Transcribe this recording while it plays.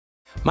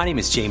My name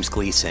is James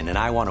Gleason, and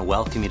I want to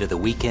welcome you to the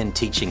weekend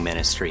teaching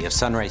ministry of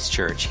Sunrise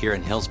Church here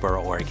in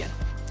Hillsboro, Oregon.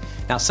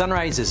 Now,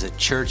 Sunrise is a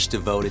church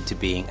devoted to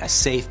being a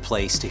safe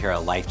place to hear a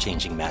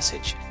life-changing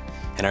message.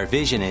 And our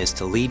vision is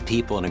to lead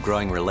people in a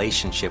growing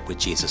relationship with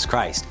Jesus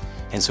Christ.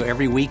 And so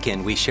every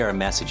weekend we share a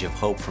message of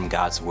hope from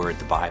God's Word,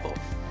 the Bible.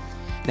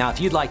 Now, if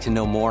you'd like to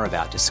know more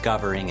about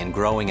discovering and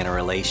growing in a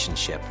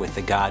relationship with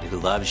the God who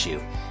loves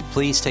you,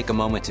 please take a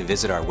moment to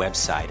visit our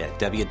website at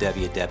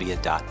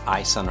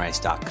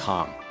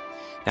www.isunrise.com.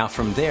 Now,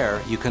 from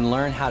there, you can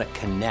learn how to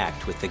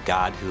connect with the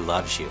God who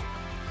loves you.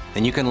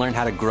 Then you can learn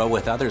how to grow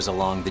with others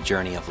along the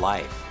journey of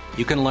life.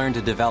 You can learn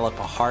to develop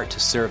a heart to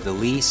serve the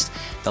least,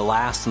 the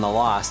last, and the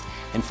lost.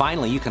 And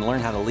finally, you can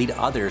learn how to lead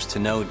others to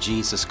know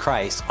Jesus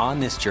Christ on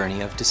this journey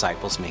of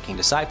disciples making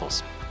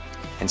disciples.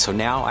 And so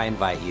now I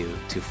invite you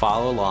to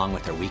follow along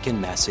with our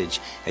weekend message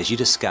as you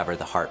discover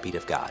the heartbeat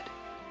of God.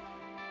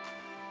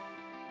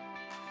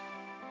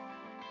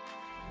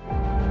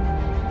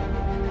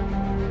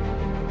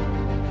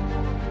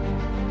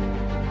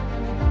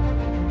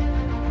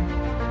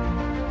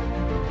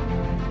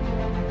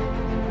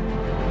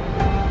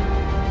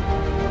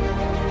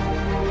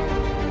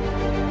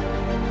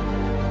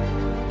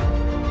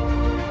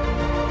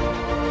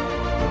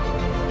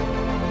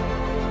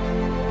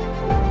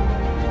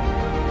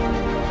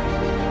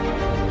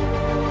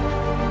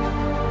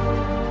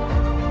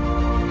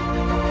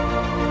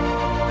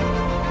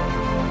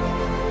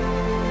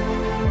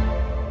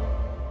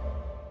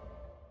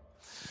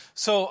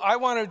 So I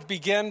wanted to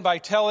begin by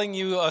telling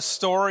you a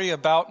story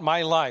about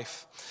my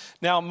life.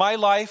 Now, my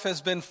life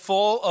has been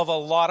full of a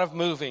lot of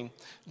moving.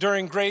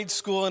 During grade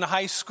school and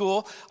high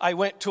school, I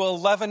went to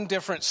 11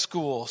 different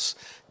schools.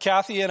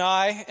 Kathy and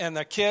I and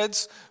the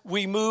kids,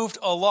 we moved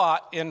a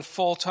lot in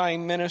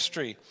full-time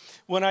ministry.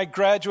 When I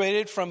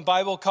graduated from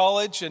Bible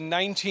college in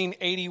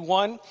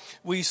 1981,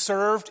 we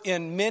served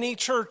in many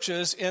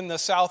churches in the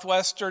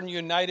southwestern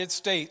United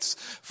States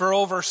for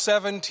over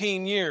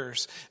 17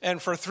 years.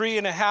 And for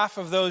 3.5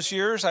 of those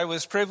years, I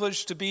was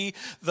privileged to be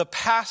the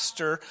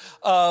pastor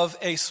of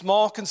a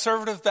small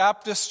conservative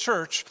Baptist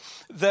church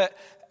that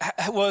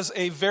was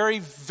a very,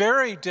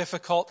 very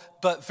difficult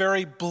but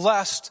very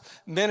blessed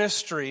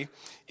ministry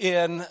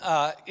in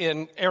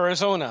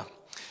Arizona.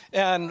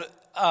 And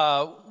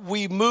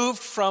we moved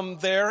from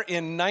there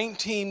in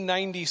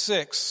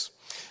 1996.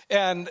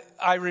 And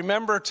I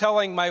remember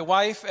telling my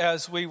wife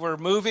as we were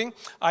moving,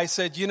 I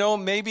said,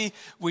 maybe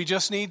we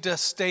just need to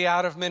stay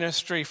out of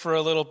ministry for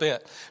a little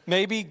bit.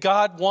 Maybe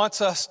God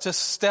wants us to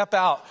step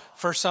out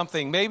for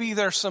something. Maybe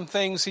there's some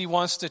things he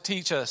wants to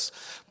teach us.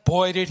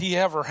 Boy, did he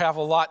ever have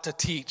a lot to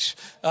teach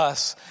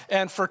us.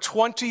 And for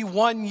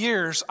 21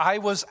 years, I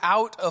was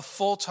out of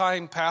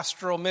full-time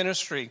pastoral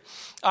ministry.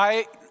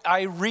 I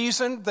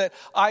reasoned that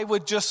I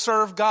would just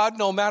serve God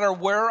no matter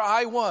where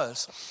I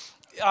was.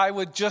 I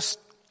would just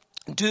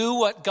do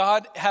what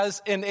God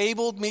has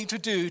enabled me to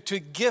do,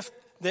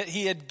 that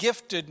he had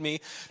gifted me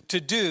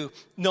to do,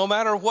 no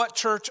matter what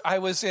church I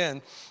was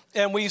in.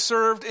 And we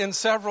served in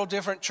several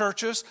different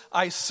churches.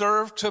 I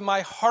served to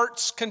my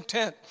heart's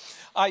content.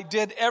 I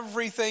did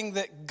everything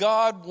that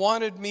God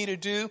wanted me to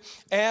do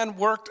and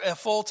worked a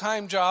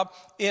full-time job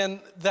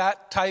in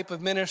that type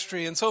of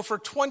ministry. And so for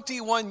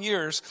 21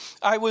 years,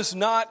 I was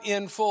not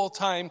in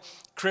full-time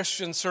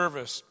Christian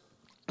service.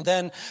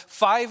 Then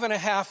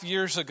 5.5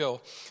 years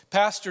ago,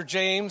 Pastor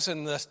James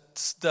and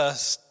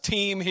the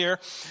team here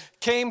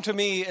came to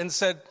me and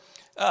said,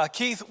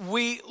 Keith,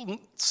 we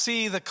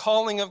see the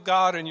calling of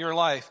God in your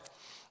life,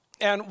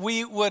 and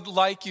we would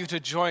like you to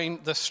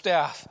join the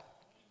staff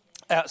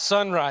at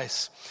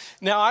Sunrise.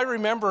 Now, I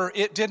remember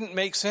it didn't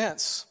make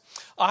sense.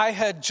 I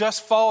had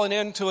just fallen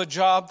into a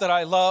job that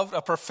I loved,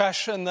 a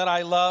profession that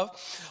I loved.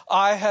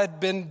 I had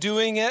been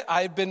doing it.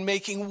 I had been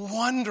making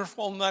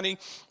wonderful money,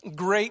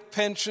 great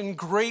pension,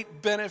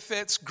 great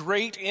benefits,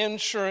 great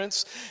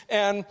insurance,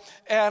 and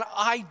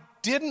I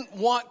didn't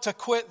want to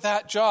quit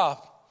that job.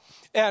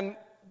 And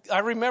I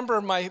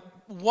remember my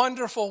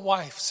wonderful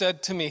wife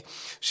said to me,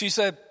 she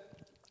said,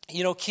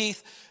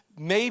 Keith,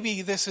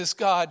 maybe this is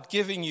God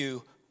giving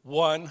you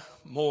one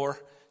more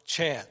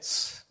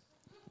chance.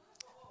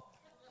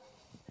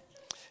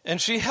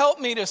 And she helped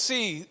me to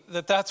see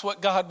that that's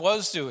what God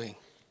was doing.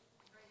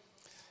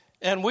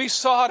 And we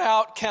sought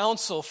out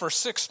counsel for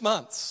 6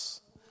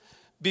 months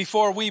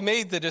before we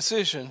made the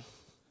decision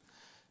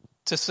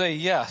to say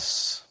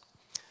yes.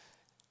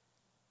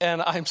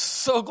 And I'm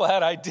so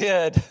glad I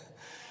did,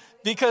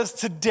 because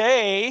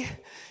today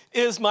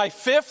is my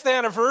 5th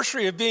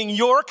anniversary of being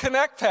your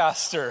Connect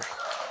pastor.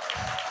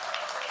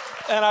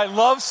 And I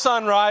love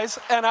Sunrise,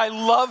 and I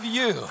love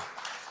you.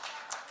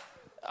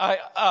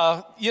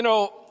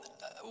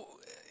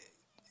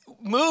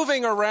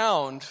 Moving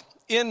around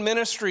in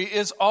ministry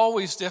is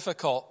always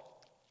difficult.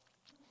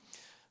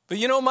 But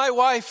my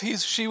wife,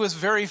 she was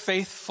very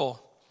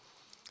faithful.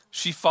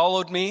 She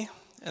followed me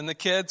and the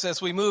kids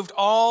as we moved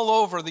all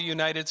over the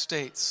United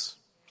States.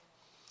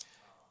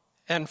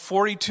 And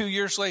 42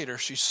 years later,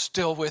 she's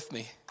still with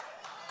me.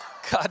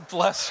 God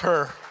bless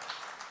her.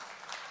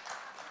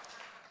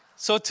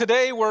 So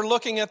today we're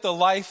looking at the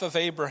life of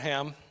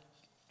Abraham.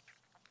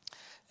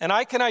 And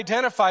I can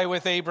identify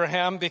with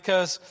Abraham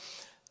because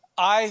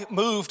I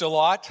moved a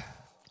lot.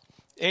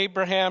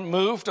 Abraham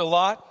moved a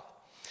lot.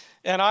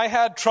 And I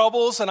had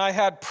troubles and I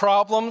had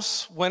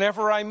problems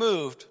whenever I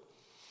moved.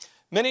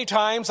 Many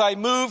times I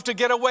moved to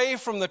get away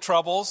from the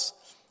troubles,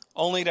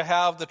 only to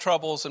have the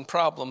troubles and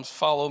problems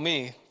follow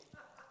me.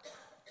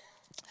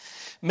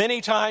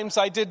 Many times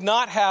I did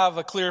not have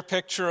a clear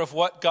picture of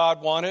what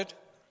God wanted.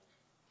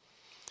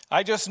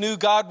 I just knew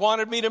God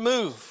wanted me to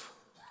move.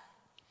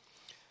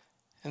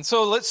 And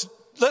so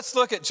let's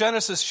look at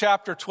Genesis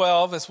chapter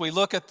 12 as we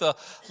look at the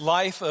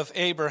life of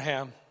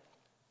Abraham.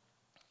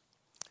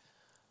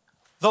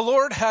 The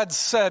Lord had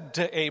said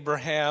to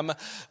Abraham,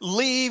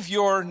 "Leave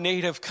your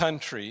native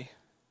country,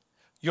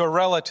 your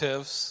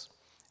relatives,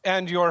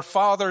 and your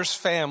father's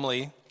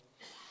family,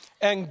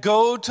 and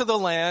go to the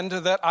land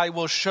that I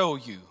will show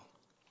you.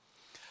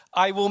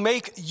 I will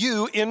make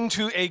you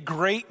into a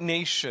great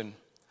nation.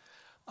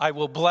 I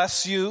will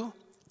bless you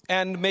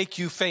and make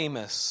you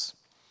famous,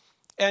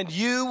 and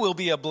you will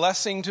be a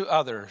blessing to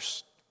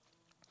others.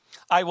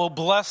 I will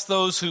bless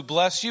those who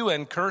bless you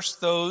and curse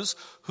those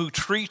who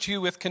treat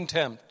you with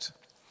contempt.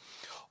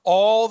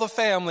 All the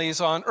families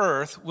on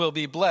earth will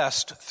be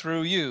blessed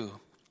through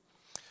you."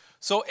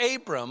 So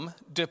Abram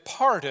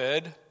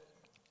departed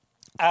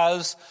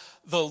as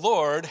the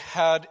Lord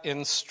had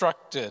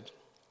instructed.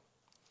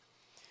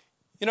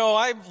 You know,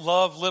 I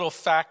love little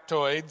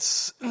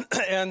factoids,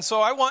 and so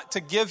I want to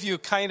give you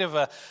kind of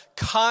a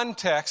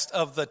context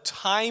of the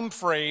time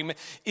frame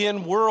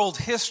in world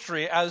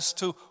history as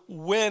to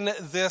when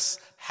this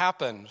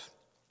happened.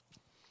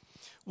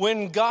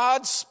 When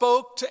God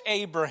spoke to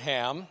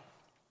Abraham,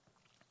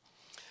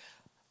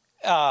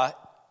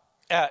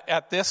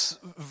 at this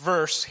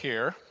verse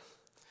here,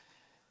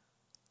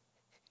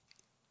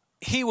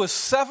 he was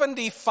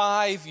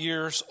 75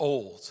 years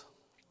old.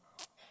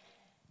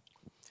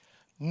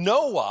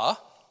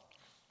 Noah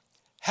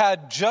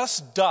had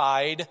just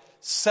died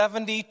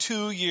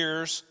 72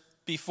 years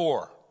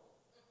before.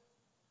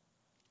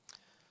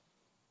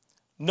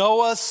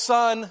 Noah's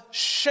son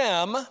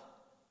Shem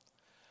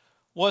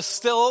was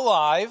still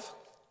alive,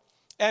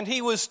 and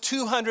he was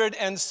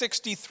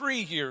 263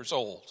 years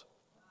old.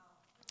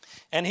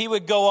 And he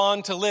would go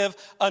on to live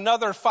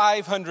another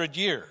 500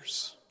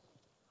 years.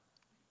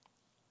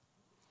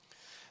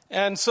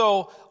 And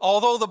so,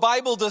 although the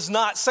Bible does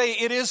not say,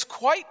 it is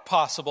quite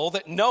possible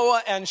that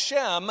Noah and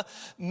Shem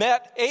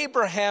met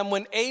Abraham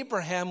when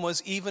Abraham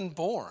was even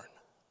born.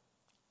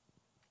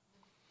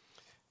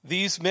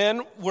 These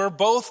men were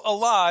both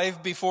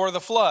alive before the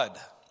flood.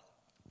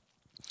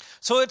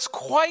 So it's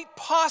quite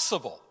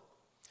possible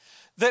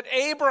that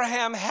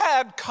Abraham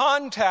had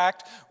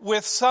contact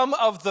with some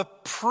of the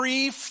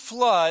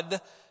pre-flood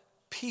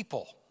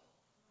people.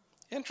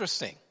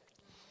 Interesting.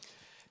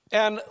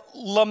 And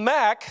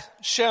Lamech,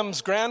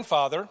 Shem's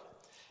grandfather,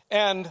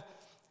 and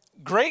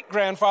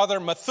great-grandfather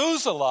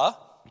Methuselah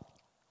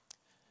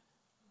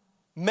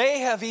may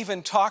have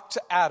even talked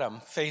to Adam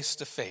face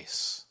to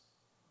face.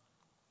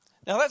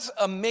 Now that's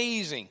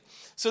amazing.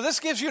 So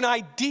this gives you an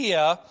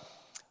idea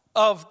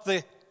of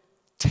the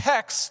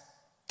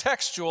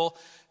textual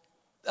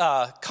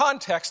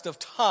context of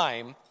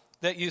time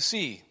that you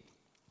see.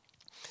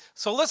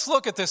 So let's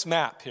look at this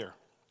map here.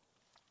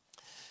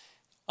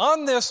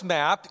 On this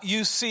map,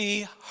 you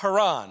see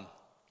Haran,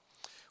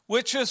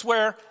 which is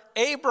where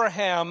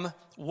Abraham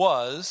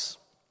was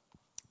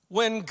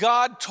when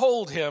God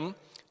told him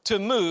to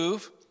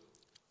move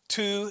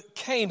to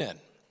Canaan.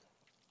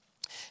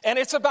 And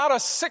it's about a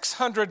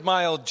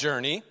 600-mile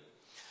journey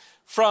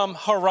from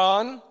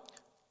Haran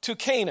to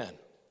Canaan.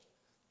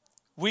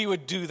 We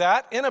would do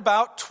that in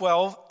about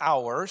 12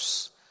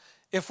 hours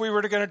if we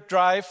were going to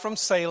drive from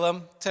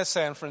Salem to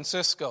San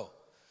Francisco.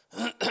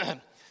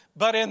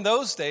 But in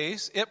those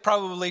days, it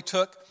probably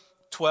took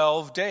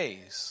 12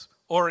 days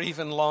or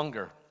even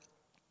longer.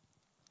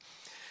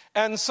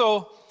 And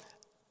so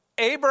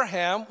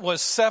Abraham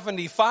was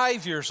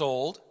 75 years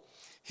old.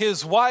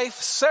 His wife,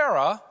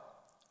 Sarah,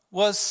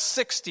 was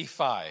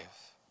 65.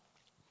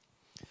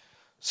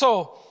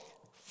 So,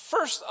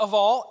 first of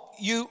all,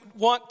 you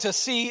want to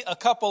see a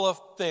couple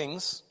of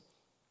things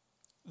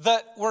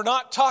that we're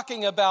not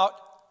talking about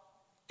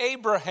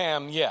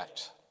Abraham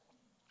yet.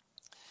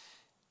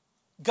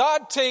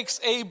 God takes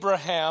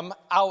Abraham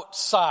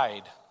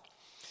outside,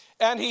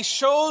 and he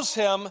shows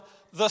him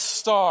the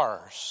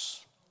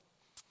stars.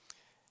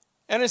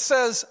 And it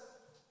says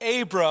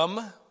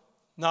Abram,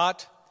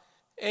 not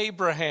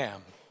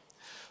Abraham.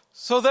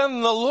 So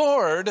then the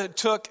Lord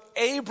took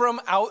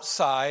Abram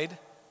outside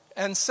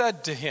and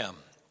said to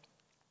him,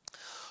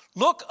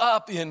 "Look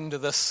up into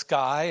the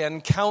sky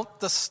and count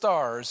the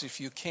stars if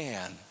you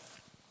can.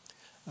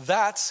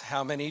 That's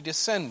how many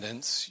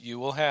descendants you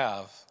will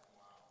have."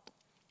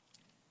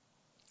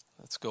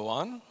 Let's go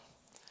on.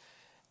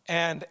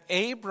 And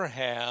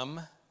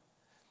Abraham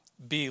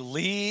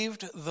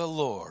believed the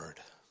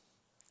Lord,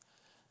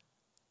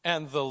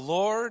 and the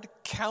Lord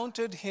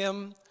counted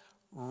him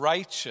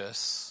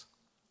righteous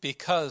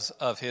because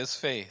of his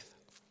faith.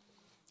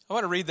 I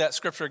want to read that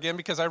scripture again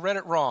because I read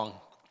it wrong.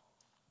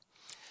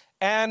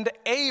 And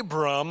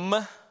Abram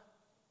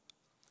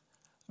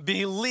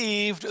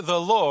believed the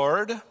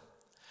Lord,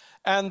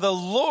 and the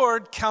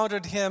Lord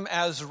counted him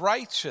as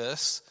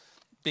righteous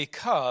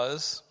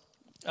because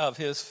of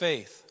his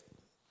faith.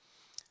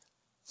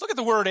 Let's look at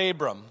the word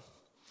Abram.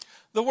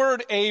 The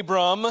word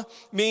Abram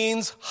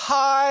means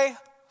high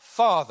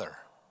father.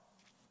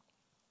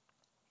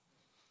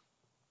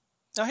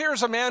 Now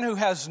here's a man who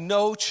has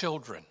no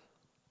children,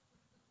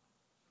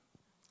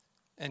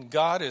 and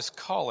God is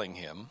calling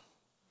him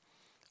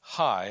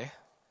high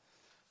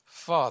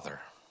father.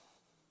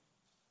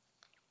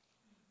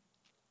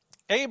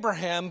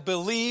 Abraham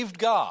believed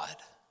God,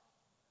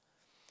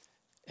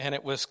 and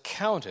it was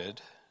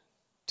counted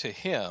to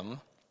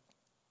him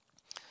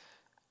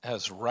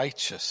as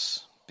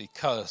righteous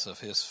because of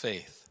his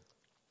faith.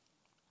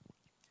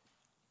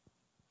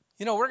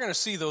 You know, we're going to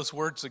see those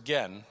words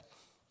again,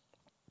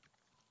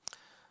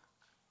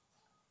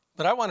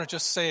 but I want to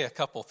just say a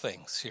couple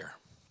things here.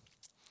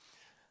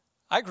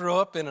 I grew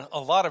up in a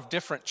lot of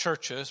different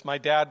churches. My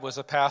dad was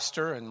a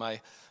pastor, and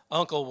my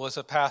uncle was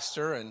a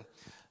pastor, and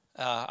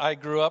I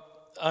grew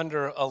up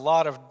under a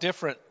lot of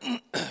different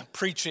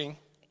preaching.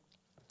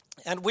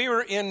 And we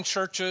were in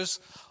churches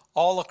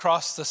all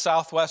across the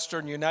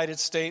southwestern United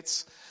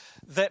States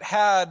that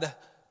had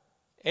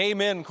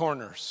amen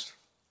corners.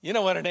 You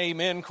know what an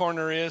amen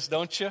corner is,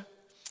 don't you?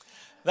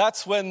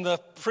 That's when the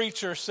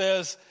preacher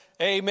says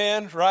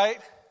amen,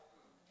 right?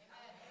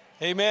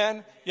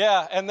 Amen.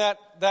 Yeah, and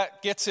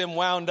that gets him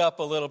wound up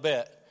a little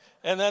bit.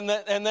 And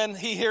then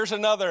he hears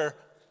another.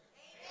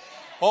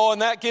 Oh,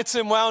 and that gets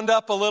him wound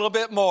up a little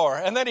bit more.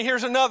 And then he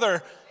hears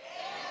another.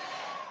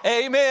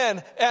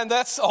 Amen. And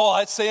that's all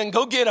it's saying,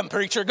 go get him,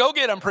 preacher. Go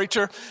get him,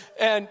 preacher.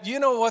 And you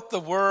know what the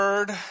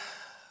word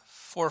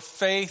for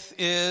faith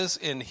is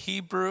in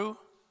Hebrew?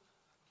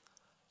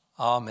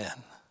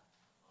 Amen.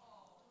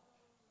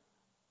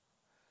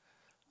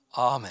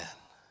 Amen.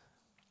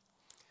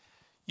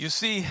 You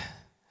see,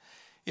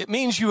 it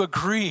means you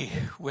agree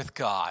with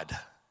God.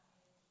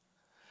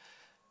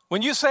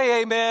 When you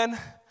say amen,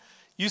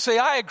 you say,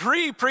 I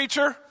agree,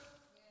 preacher.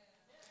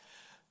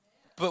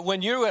 But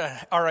when you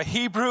are a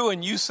Hebrew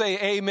and you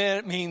say amen,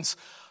 it means,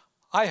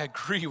 I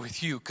agree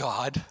with you,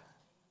 God.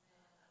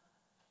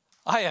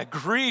 I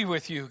agree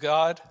with you,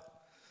 God.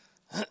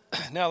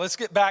 Now let's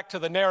get back to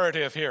the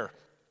narrative here.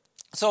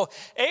 So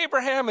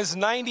Abraham is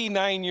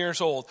 99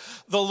 years old.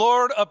 The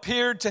Lord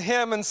appeared to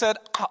him and said,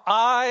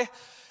 I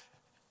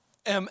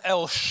am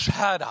El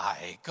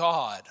Shaddai,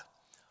 God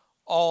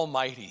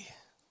Almighty.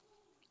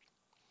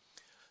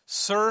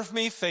 Serve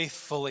me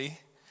faithfully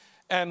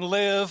and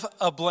live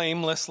a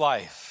blameless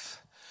life.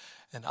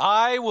 And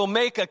I will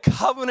make a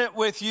covenant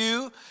with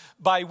you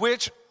by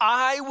which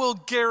I will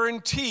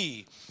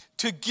guarantee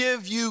to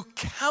give you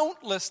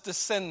countless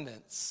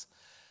descendants.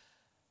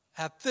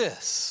 At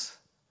this,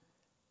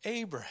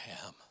 Abram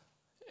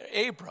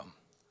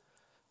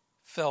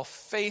fell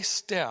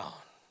face down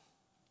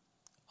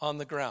on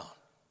the ground.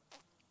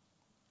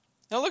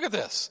 Now look at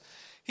this.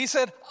 He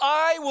said,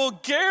 I will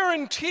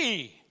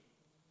guarantee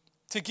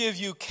to give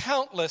you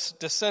countless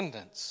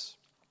descendants.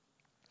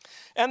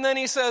 And then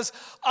he says,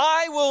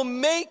 I will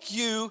make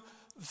you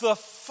the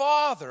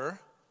father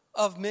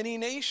of many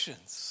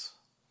nations.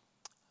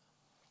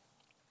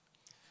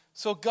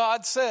 So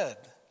God said,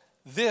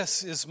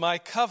 this is my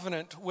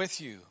covenant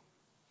with you.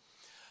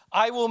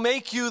 I will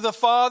make you the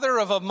father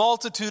of a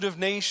multitude of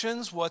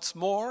nations. What's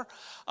more,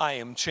 I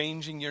am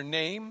changing your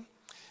name.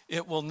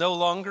 It will no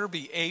longer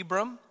be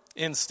Abram.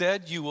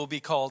 Instead, you will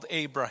be called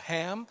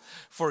Abraham,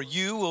 for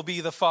you will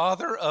be the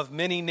father of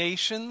many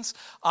nations.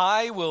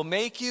 I will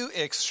make you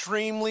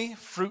extremely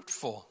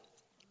fruitful.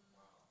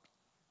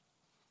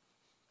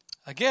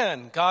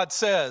 Again, God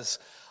says,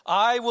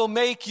 I will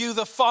make you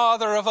the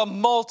father of a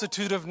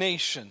multitude of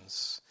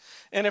nations.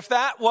 And if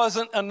that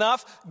wasn't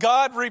enough,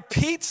 God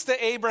repeats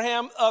to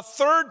Abraham a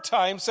third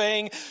time,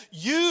 saying,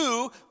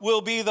 you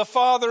will be the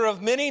father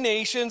of many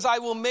nations. I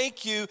will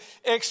make you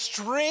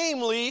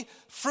extremely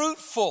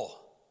fruitful.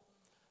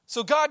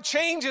 So God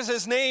changes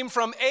his name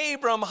from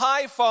Abram,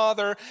 high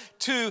father,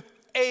 to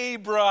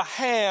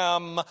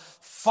Abraham,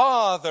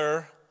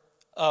 father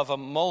of a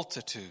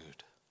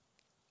multitude.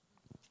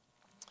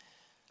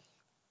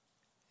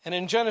 And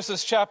in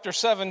Genesis chapter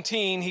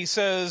 17, he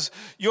says,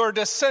 your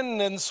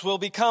descendants will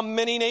become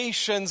many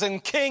nations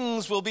and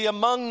kings will be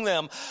among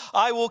them.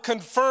 I will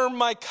confirm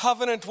my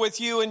covenant with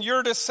you and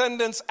your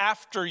descendants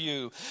after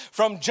you.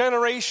 From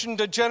generation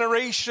to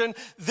generation,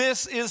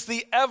 this is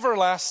the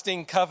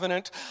everlasting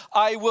covenant.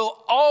 I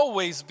will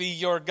always be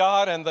your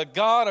God and the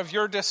God of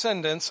your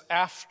descendants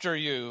after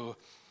you.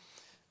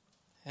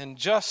 And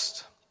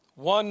just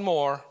one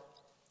more,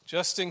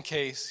 just in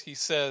case, he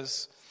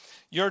says,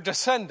 your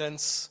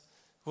descendants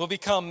will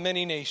become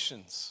many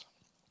nations.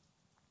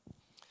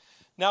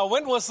 Now,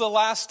 when was the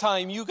last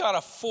time you got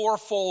a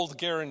fourfold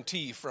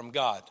guarantee from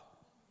God?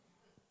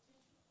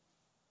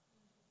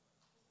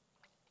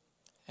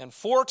 And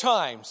 4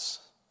 times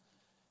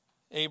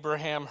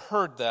Abraham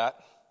heard that,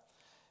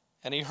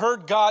 And he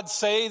heard God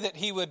say that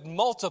he would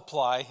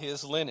multiply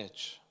his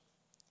lineage.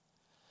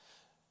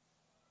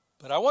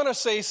 But I want to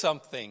say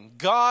something.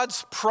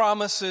 God's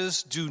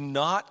promises do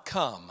not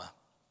come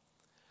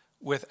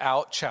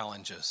without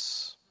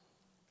challenges.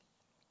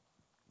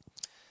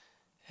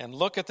 And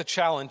look at the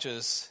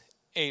challenges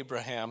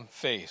Abraham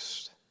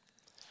faced.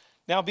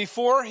 Now,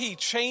 before he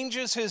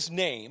changes his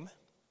name,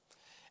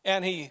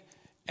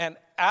 and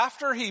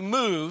after he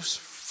moves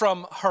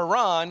from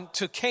Haran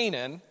to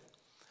Canaan,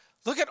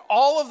 look at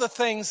all of the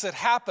things that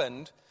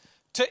happened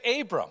to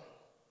Abram.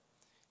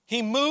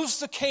 He moves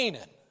to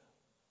Canaan.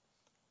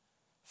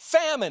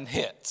 Famine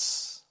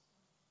hits.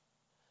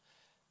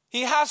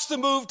 He has to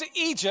move to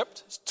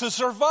Egypt to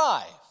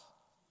survive.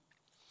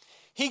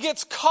 He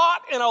gets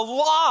caught in a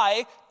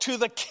lie to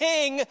the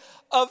king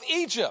of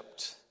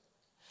Egypt.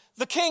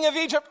 The king of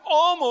Egypt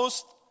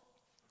almost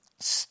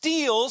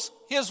steals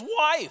his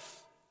wife.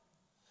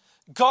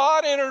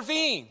 God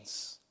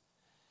intervenes.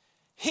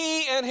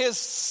 He and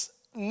his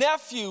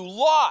nephew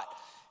Lot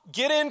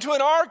get into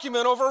an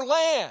argument over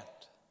land.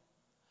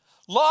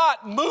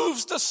 Lot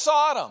moves to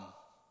Sodom.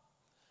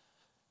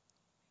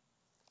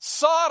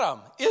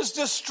 Sodom is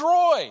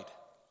destroyed.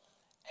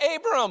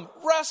 Abram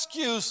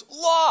rescues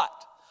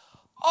Lot.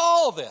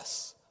 All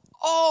this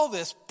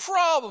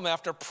problem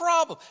after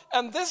problem.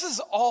 And this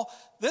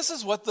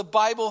is what the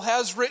Bible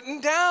has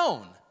written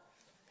down.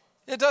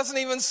 It doesn't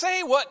even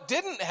say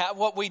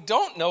what we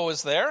don't know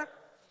is there.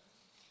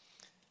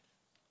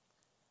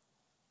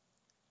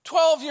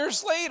 12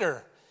 years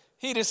later,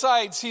 he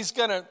decides he's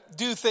going to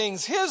do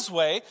things his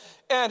way,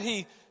 and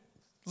he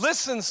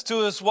listens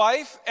to his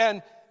wife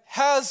and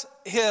has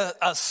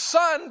a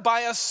son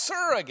by a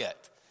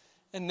surrogate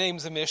and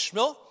names him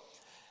Ishmael.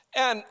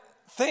 And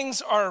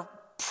things are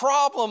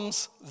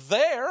problems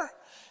there,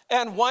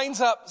 and winds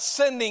up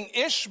sending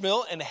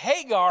Ishmael and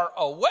Hagar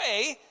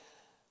away.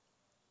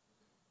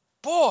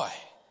 Boy,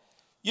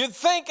 you'd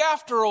think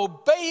after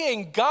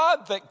obeying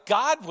God that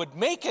God would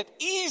make it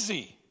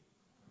easy.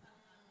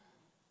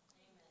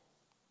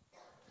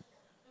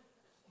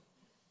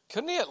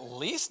 Couldn't he at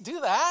least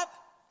do that?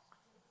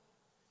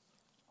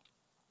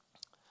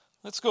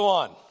 Let's go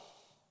on.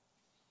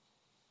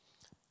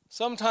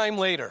 Sometime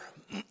later,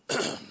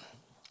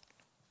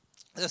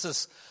 this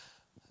is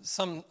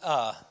some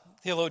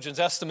theologians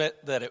estimate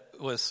that it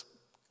was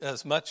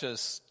as much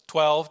as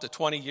 12 to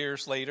 20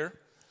 years later,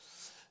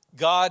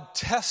 God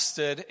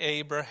tested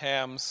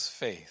Abraham's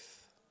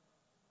faith.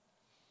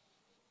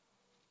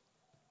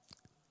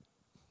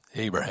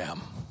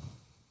 Abraham.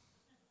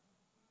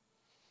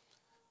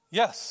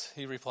 Yes,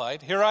 he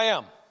replied, here I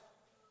am.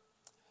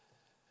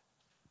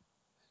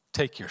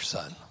 Take your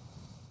son,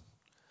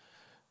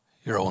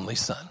 your only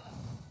son.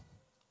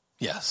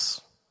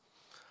 Yes,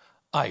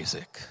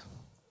 Isaac,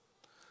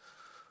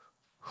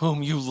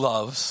 whom you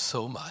love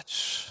so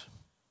much,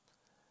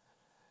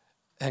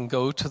 and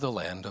go to the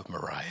land of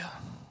Moriah.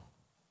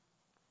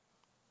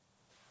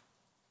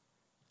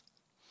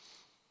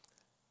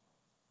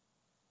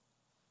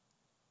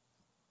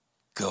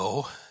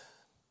 Go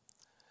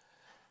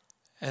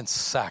and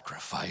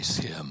sacrifice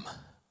him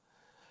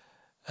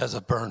as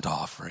a burnt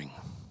offering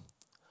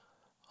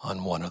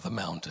on one of the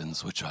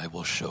mountains which I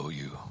will show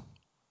you.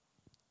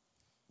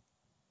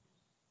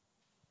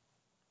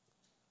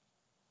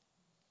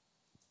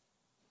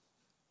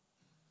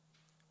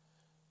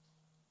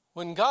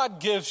 When God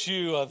gives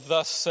you a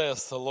thus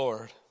saith the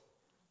Lord,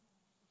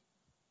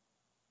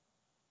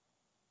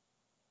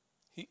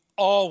 he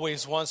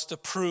always wants to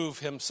prove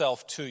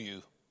himself to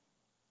you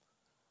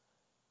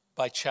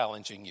by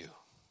challenging you.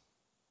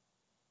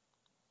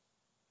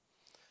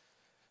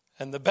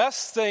 And the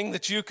best thing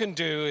that you can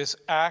do is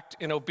act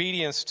in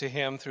obedience to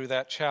him through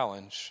that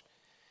challenge,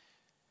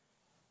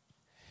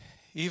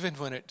 even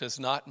when it does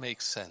not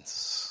make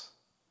sense.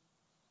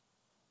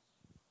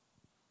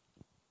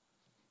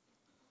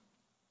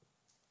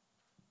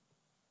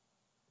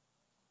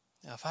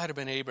 Now, if I'd have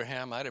been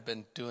Abraham, I'd have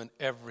been doing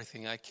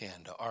everything I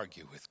can to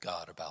argue with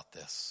God about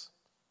this.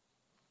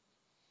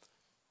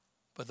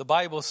 But the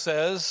Bible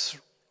says,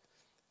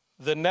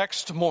 the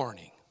next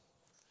morning,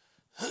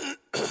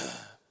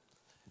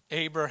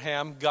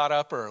 Abraham got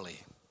up early.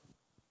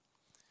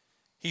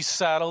 He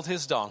saddled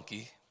his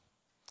donkey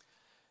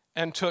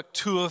and took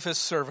 2 of his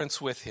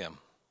servants with him,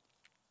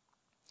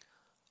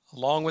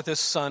 along with his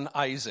son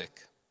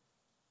Isaac.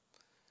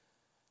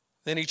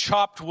 Then he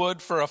chopped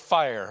wood for a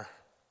fire,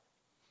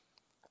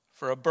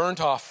 for a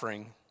burnt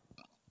offering,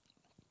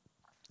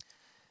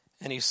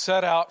 and he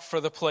set out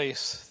for the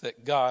place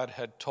that God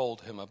had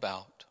told him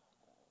about.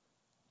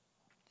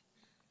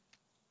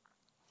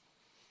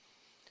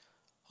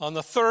 On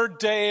the 3rd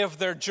day of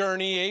their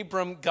journey,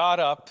 Abram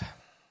got up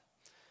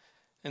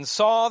and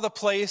saw the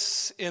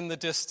place in the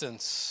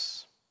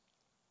distance.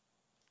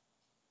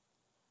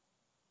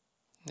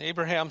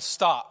 Abraham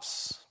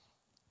stops.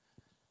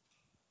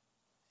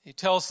 He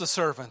tells the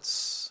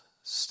servants,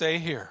 stay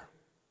here.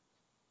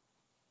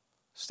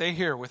 Stay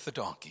here with the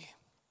donkey.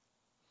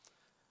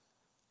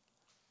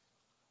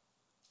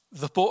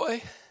 The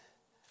boy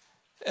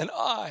and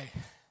I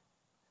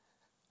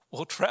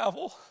will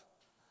travel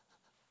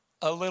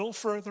a little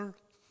further.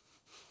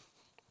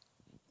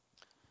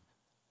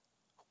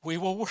 We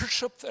will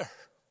worship there.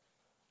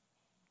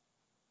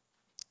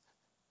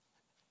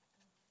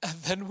 And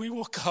then we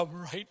will come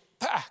right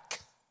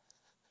back.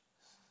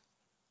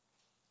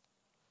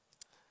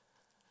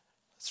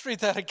 Let's read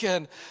that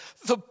again.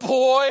 The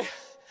boy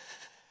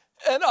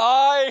and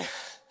I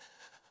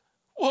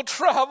will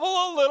travel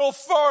a little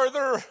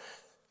farther.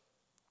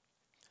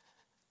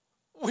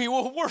 We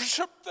will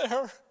worship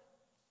there.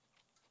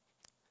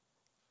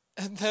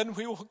 And then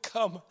we will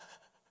come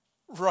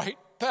right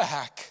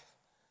back.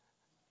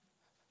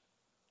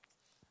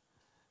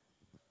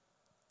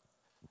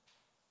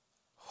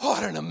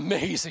 What an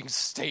amazing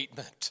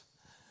statement.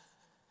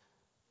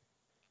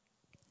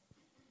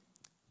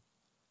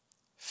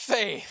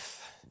 Faith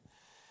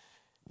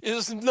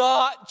is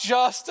not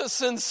just a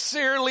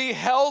sincerely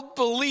held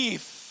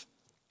belief.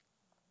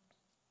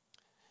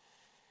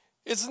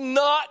 It's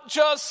not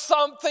just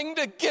something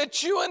to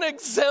get you an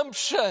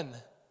exemption.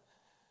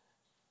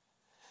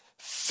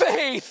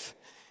 Faith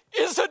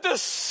is a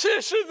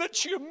decision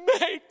that you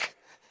make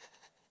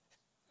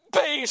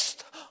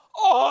based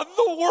on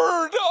the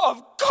Word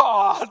of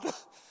God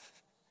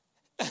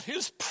and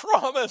His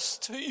promise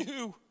to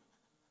you.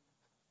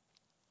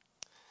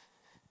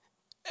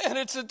 And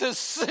it's a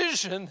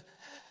decision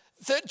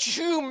that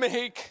you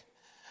make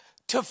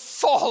to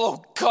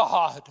follow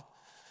God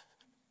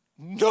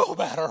no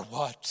matter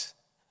what.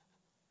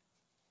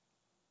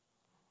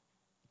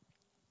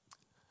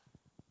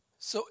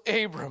 So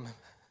Abraham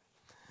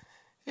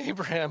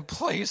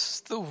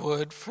placed the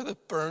wood for the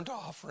burnt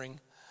offering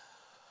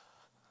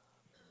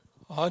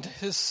on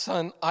his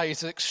son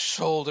Isaac's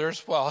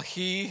shoulders while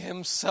he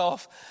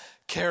himself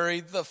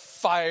carried the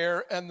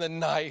fire and the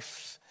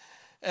knife.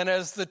 And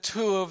as the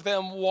two of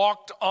them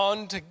walked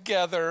on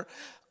together,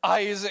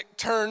 Isaac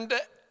turned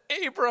to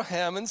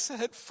Abraham and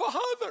said,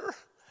 "Father."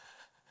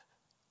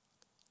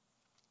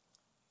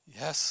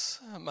 "Yes,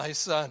 my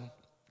son.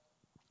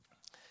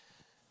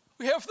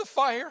 We have the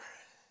fire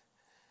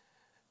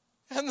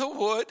and the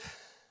wood,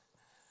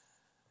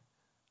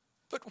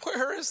 but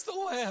where is the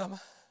lamb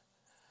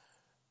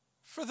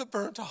for the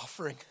burnt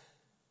offering?"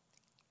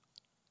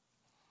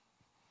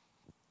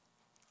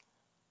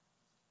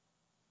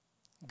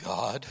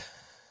 God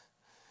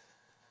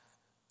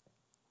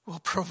will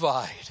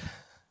provide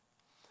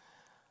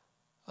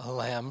a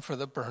lamb for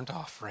the burnt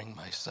offering,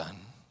 my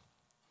son.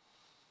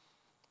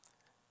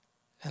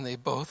 And they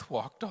both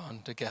walked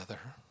on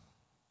together.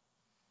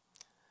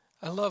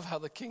 I love how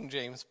the King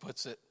James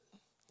puts it.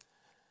 It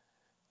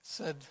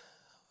said,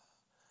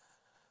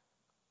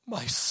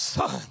 "My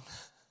son,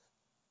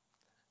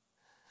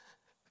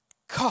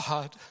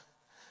 God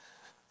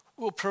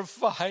will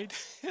provide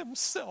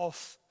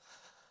Himself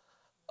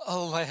a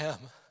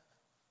lamb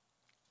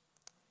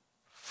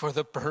for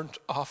the burnt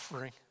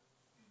offering."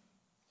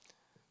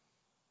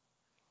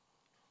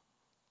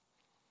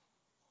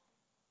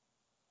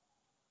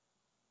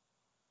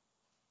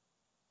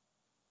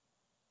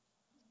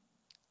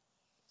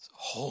 It's a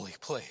holy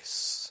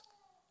place.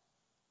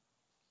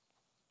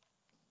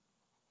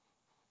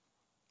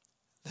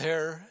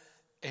 There,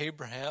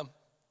 Abraham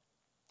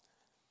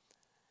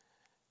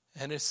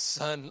and his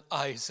son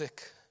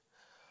Isaac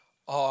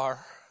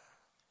are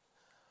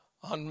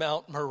on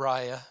Mount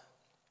Moriah.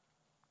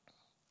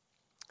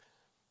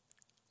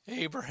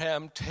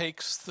 Abraham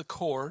takes the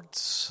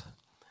cords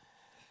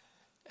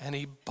and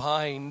he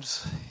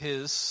binds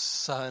his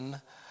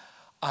son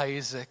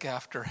Isaac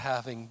after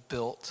having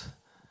built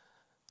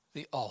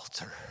the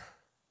altar.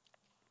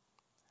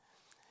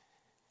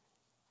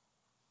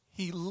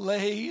 He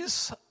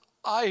lays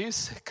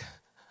Isaac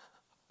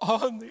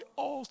on the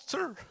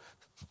altar,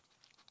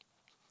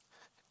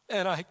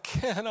 and I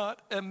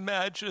cannot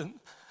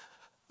imagine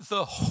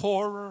the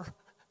horror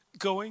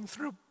going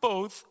through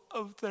both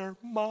of their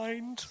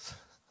minds.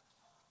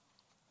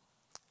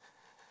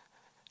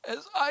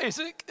 As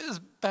Isaac is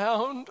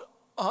bound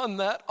on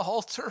that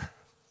altar,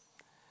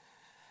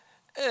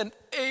 and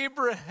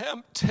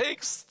Abraham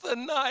takes the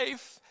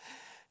knife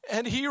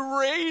and he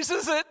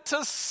raises it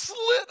to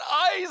slit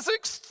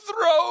Isaac's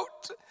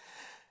throat,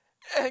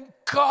 and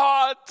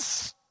God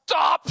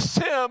stops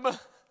him.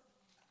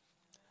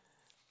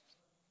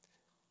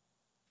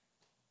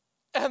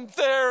 And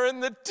there in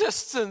the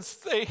distance,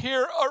 they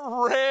hear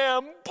a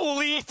ram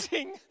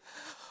bleating.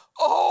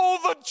 Oh,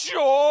 the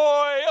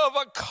joy of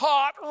a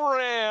caught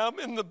ram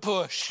in the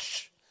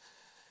bush.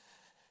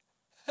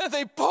 And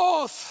they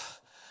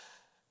both,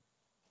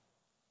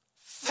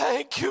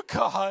 "Thank you,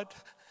 God.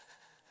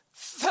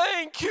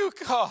 Thank you,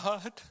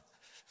 God.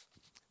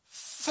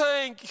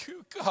 Thank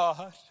you,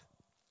 God."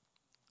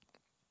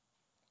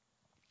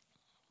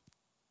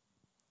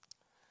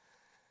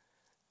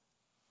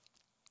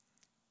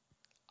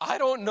 I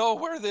don't know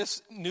where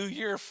this new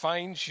year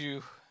finds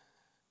you,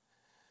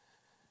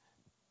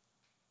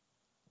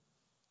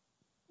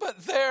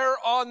 but there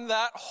on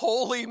that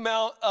holy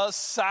mount, a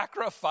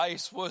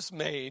sacrifice was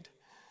made.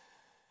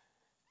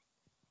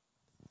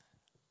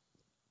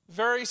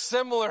 Very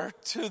similar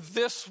to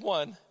this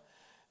one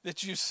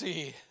that you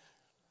see.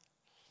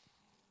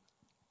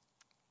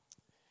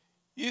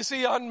 You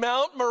see, on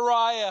Mount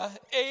Moriah,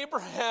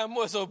 Abraham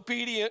was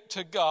obedient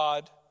to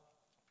God.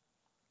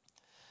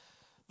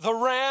 The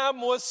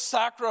ram was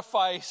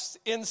sacrificed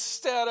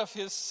instead of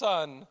his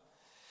son.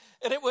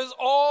 And it was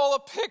all a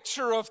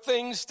picture of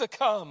things to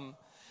come.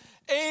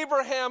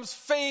 Abraham's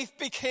faith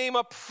became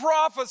a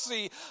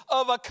prophecy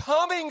of a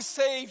coming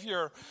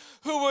Savior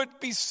who would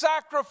be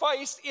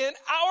sacrificed in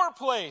our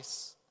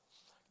place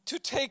to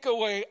take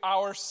away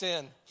our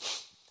sin.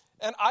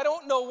 And I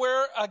don't know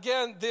where,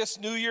 again, this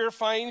new year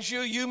finds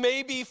you. You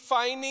may be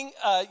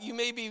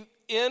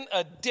in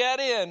a dead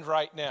end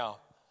right now.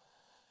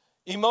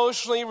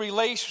 Emotionally,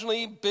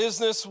 relationally,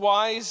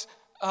 business-wise.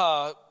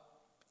 I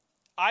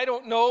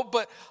don't know,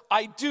 but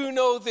I do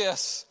know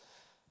this.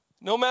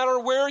 No matter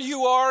where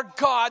you are,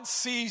 God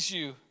sees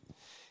you.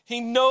 He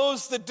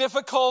knows the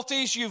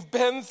difficulties you've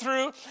been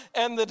through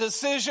and the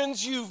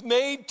decisions you've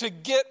made to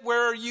get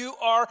where you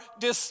are,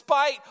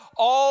 despite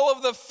all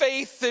of the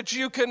faith that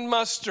you can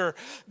muster.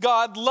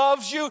 God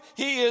loves you,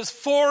 He is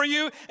for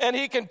you, and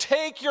He can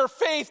take your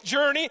faith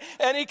journey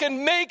and He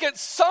can make it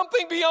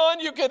something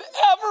beyond you could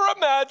ever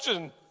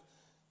imagine.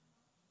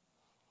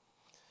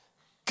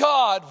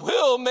 God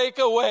will make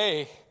a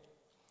way.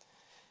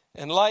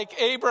 And like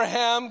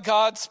Abraham,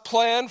 God's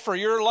plan for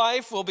your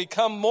life will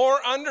become more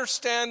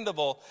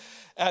understandable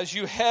as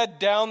you head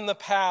down the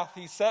path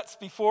He sets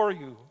before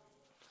you.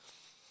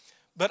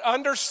 But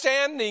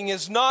understanding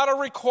is not a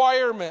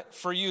requirement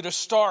for you to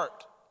start.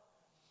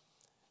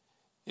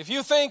 If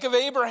you think of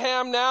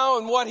Abraham now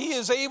and what he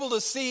is able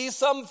to see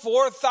some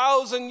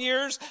 4,000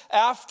 years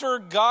after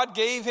God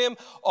gave him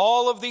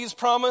all of these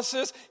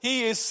promises,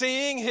 he is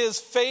seeing his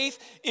faith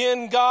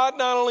in God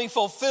not only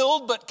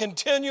fulfilled, but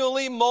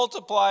continually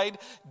multiplied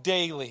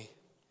daily.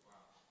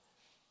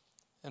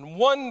 And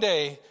one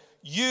day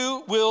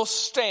you will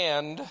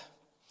stand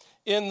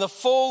in the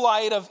full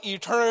light of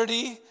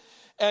eternity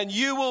and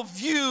you will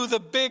view the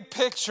big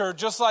picture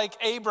just like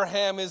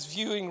Abraham is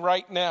viewing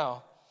right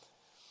now.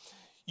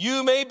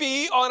 You may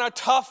be on a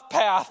tough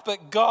path,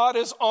 but God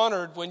is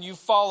honored when you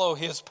follow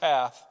His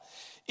path,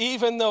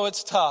 even though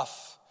it's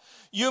tough.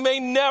 You may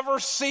never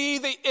see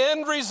the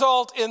end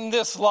result in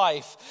this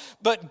life,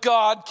 but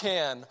God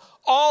can.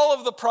 All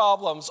of the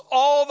problems,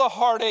 all the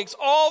heartaches,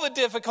 all the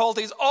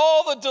difficulties,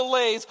 all the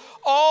delays,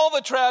 all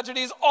the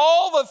tragedies,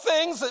 all the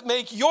things that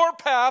make your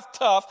path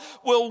tough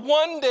will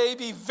one day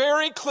be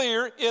very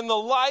clear in the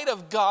light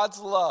of God's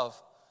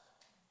love.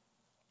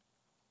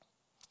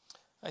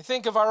 I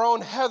think of our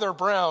own Heather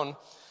Brown,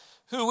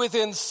 who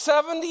within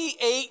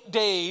 78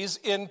 days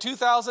in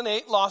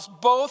 2008 lost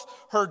both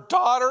her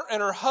daughter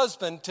and her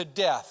husband to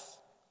death.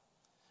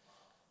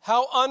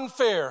 How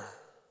unfair,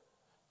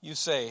 you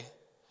say,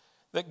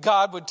 that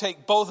God would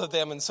take both of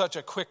them in such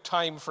a quick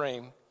time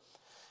frame.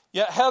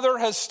 Yet Heather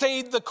has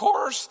stayed the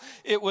course.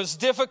 It was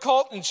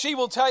difficult, and she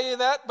will tell you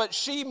that, but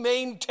she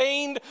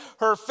maintained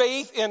her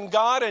faith in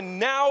God, and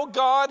now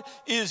God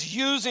is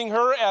using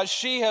her as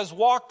she has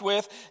walked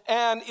with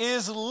and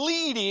is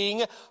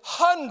leading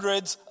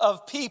hundreds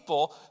of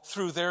people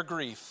through their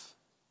grief.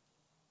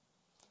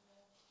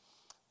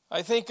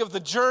 I think of the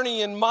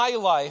journey in my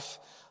life,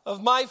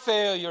 of my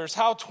failures,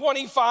 how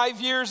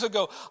 25 years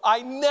ago,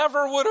 I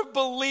never would have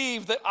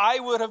believed that I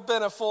would have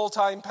been a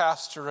full-time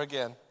pastor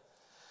again.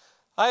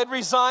 I had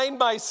resigned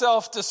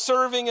myself to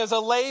serving as a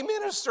lay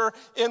minister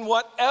in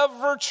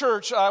whatever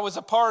church I was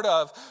a part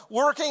of,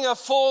 working a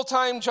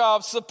full-time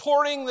job,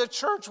 supporting the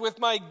church with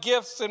my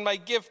gifts and my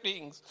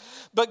giftings.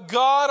 But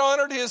God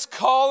honored His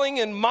calling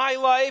in my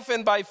life,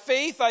 and by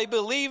faith I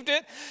believed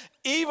it.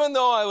 Even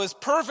though I was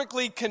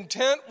perfectly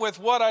content with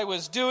what I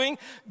was doing,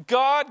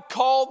 God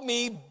called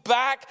me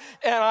back,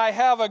 and I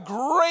have a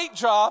great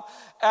job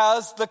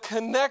as the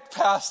Connect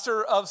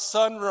pastor of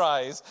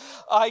Sunrise.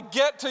 I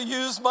get to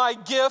use my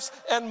gifts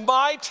and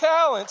my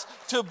talents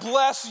to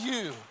bless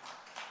you.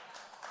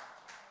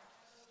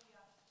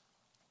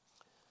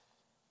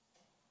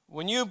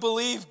 When you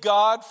believe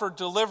God for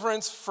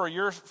deliverance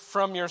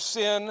from your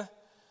sin,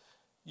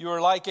 you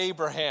are like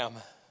Abraham.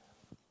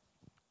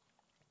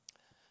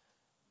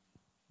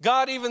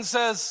 God even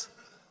says,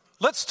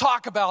 let's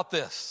talk about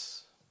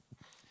this.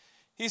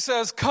 He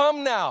says,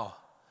 come now,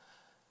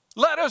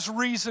 let us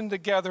reason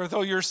together.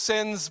 Though your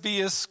sins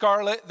be as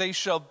scarlet, they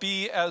shall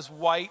be as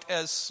white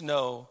as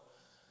snow.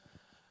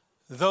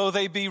 Though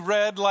they be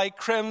red like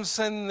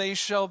crimson, they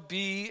shall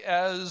be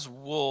as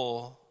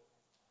wool.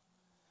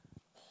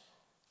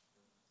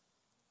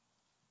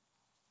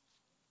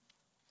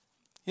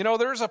 You know,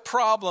 there's a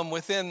problem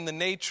within the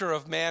nature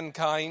of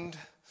mankind.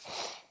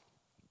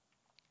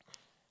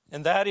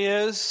 And that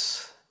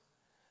is,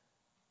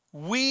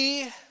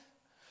 we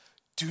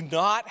do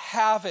not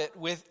have it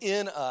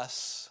within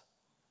us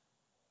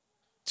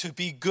to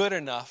be good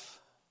enough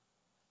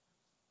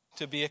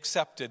to be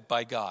accepted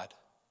by God.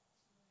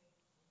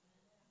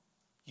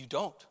 You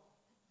don't.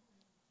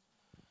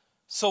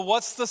 So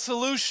what's the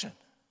solution?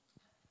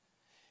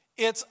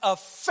 It's a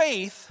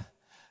faith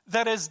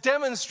that is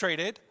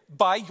demonstrated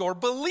by your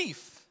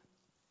belief.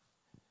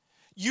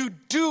 You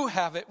do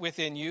have it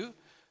within you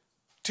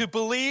to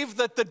believe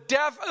that the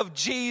death of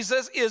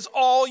Jesus is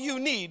all you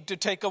need to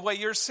take away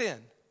your sin.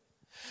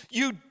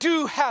 You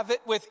do have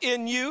it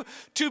within you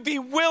to be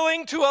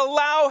willing to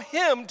allow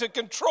him to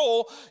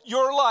control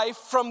your life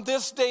from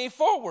this day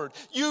forward.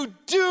 You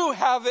do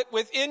have it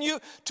within you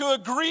to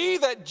agree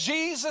that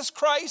Jesus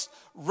Christ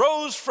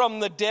rose from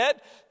the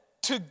dead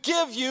to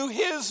give you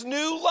his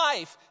new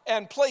life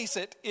and place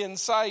it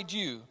inside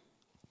you.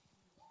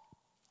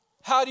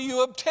 How do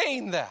you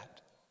obtain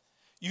that?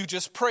 You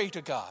just pray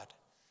to God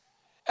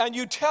and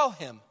you tell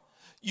him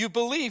you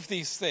believe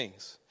these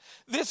things.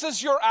 This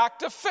is your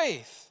act of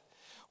faith.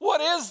 What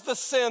is the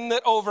sin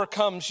that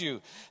overcomes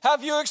you?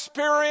 Have you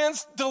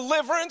experienced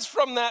deliverance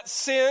from that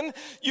sin?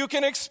 You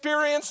can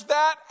experience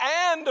that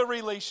and a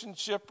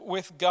relationship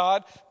with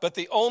God, but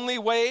the only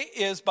way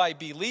is by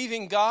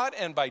believing God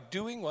and by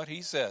doing what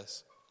he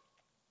says.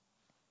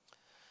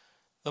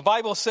 The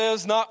Bible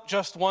says not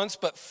just once,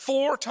 but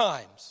 4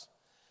 times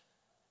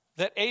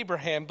that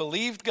Abraham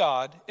believed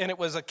God and it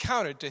was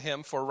accounted to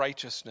him for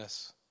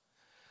righteousness.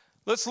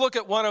 Let's look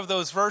at one of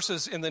those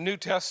verses in the New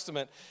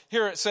Testament.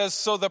 Here it says,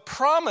 so the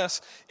promise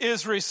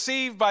is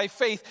received by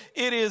faith.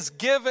 It is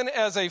given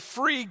as a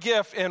free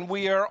gift, and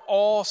we are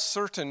all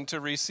certain to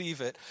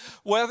receive it,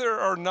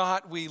 whether or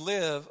not we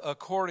live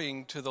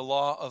according to the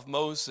law of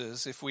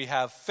Moses, if we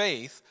have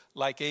faith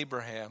like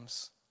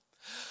Abraham's.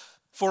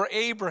 For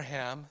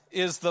Abraham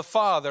is the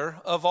father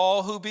of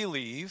all who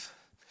believe.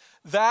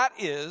 That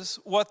is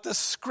what the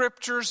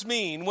scriptures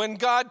mean when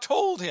God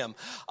told him,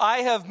 I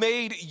have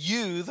made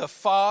you the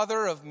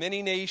father of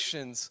many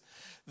nations.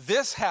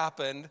 This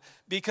happened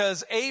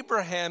because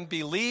Abraham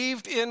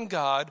believed in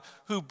God,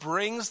 who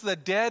brings the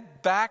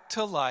dead back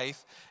to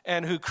life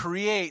and who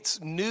creates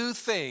new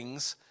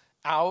things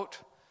out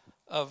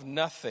of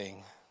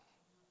nothing.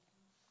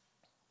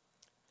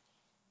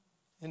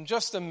 In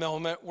just a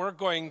moment, we're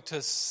going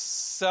to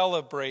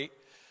celebrate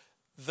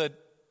the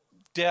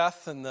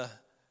death and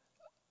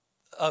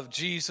of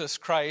Jesus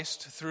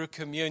Christ through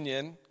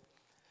communion.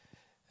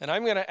 And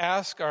I'm going to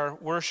ask our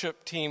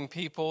worship team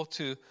people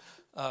to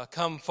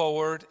come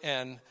forward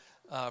and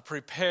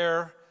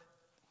prepare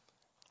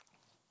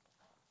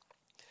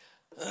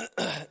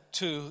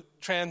to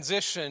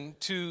transition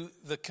to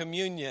the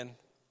communion.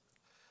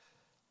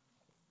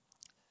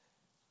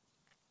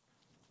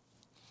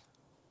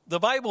 The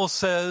Bible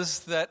says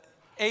that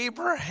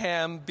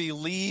Abraham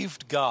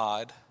believed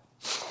God,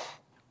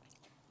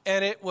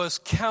 and it was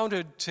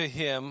counted to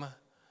him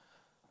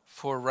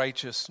for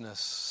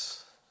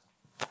righteousness.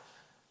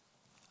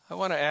 I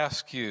want to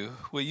ask you,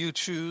 will you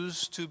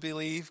choose to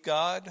believe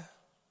God?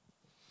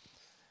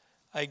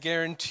 I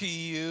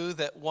guarantee you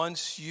that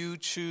once you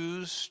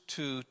choose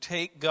to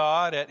take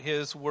God at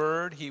his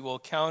word, he will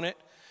count it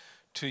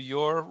to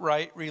your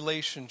right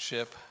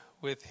relationship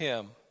with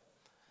him.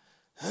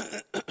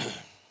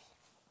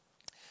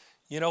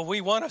 You know, we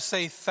want to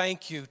say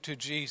thank you to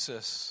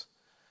Jesus,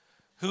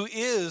 who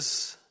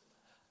is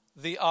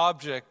the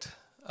object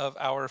of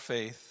our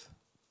faith.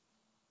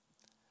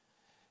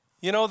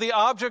 You know, the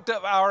object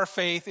of our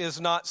faith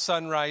is not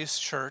Sunrise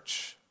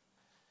Church.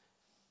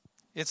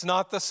 It's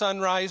not the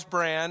Sunrise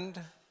brand.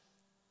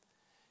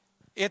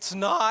 It's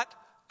not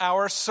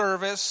our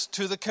service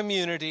to the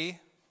community.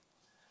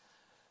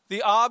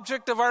 The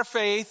object of our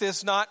faith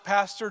is not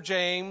Pastor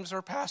James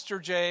or Pastor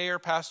Jay or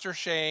Pastor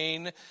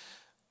Shane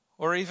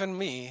or even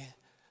me.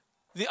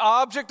 The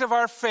object of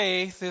our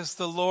faith is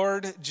the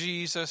Lord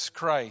Jesus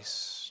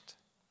Christ.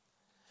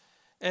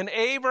 And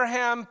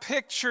Abraham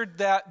pictured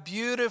that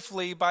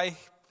beautifully by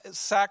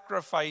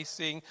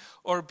sacrificing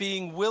or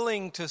being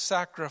willing to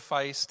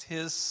sacrifice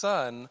his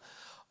son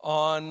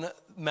on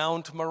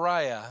Mount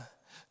Moriah,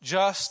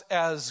 just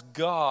as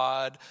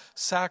God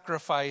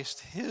sacrificed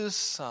his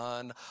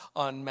son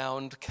on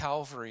Mount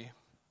Calvary.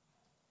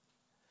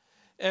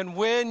 And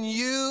when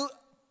you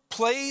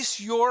place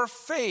your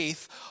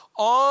faith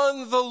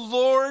on the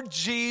Lord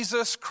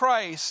Jesus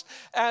Christ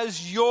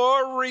as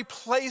your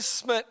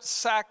replacement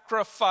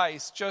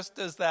sacrifice, just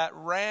as that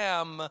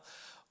ram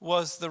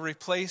was the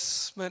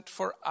replacement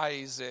for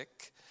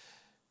Isaac.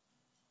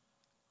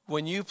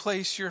 When you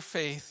place your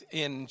faith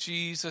in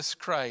Jesus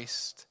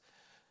Christ,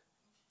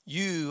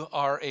 you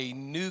are a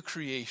new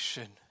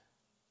creation.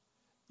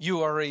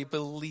 You are a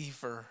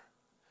believer.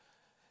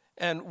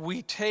 And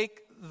we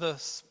take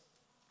the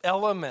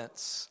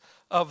elements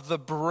of the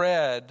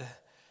bread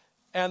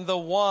and the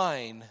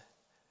wine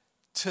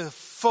to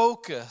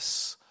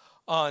focus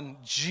on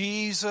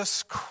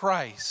Jesus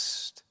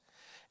Christ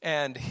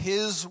and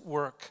his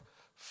work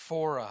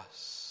for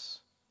us.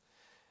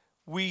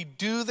 We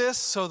do this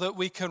so that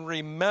we can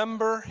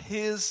remember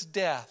his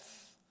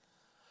death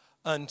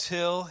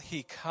until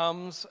he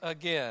comes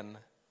again.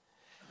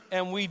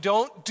 And we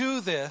don't do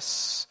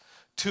this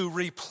to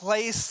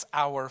replace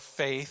our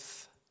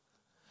faith,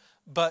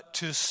 but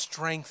to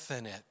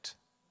strengthen it.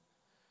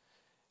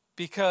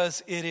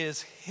 Because it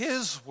is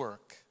his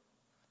work,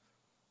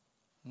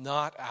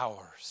 not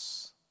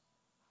ours.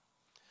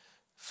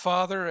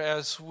 Father,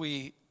 as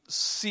we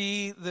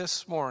see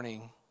this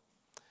morning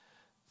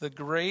the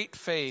great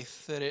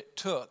faith that it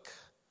took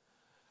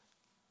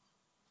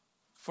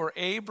for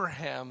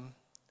Abraham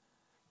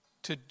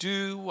to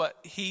do what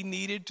he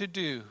needed to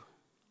do,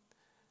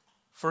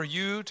 for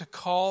you to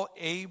call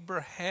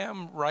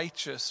Abraham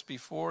righteous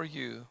before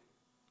you.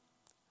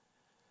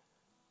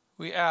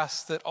 We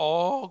ask that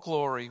all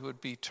glory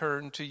would be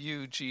turned to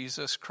you,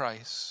 Jesus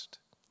Christ,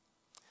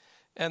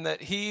 and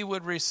that he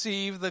would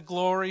receive the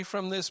glory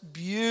from this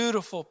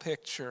beautiful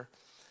picture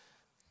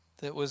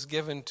that was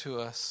given to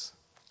us.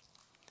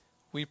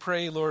 We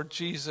pray, Lord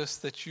Jesus,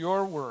 that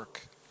your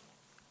work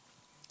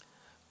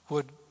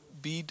would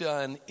be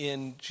done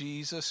in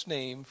Jesus'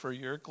 name for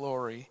your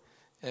glory,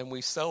 and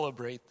we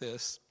celebrate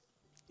this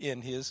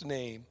in his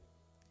name.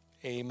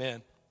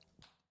 Amen.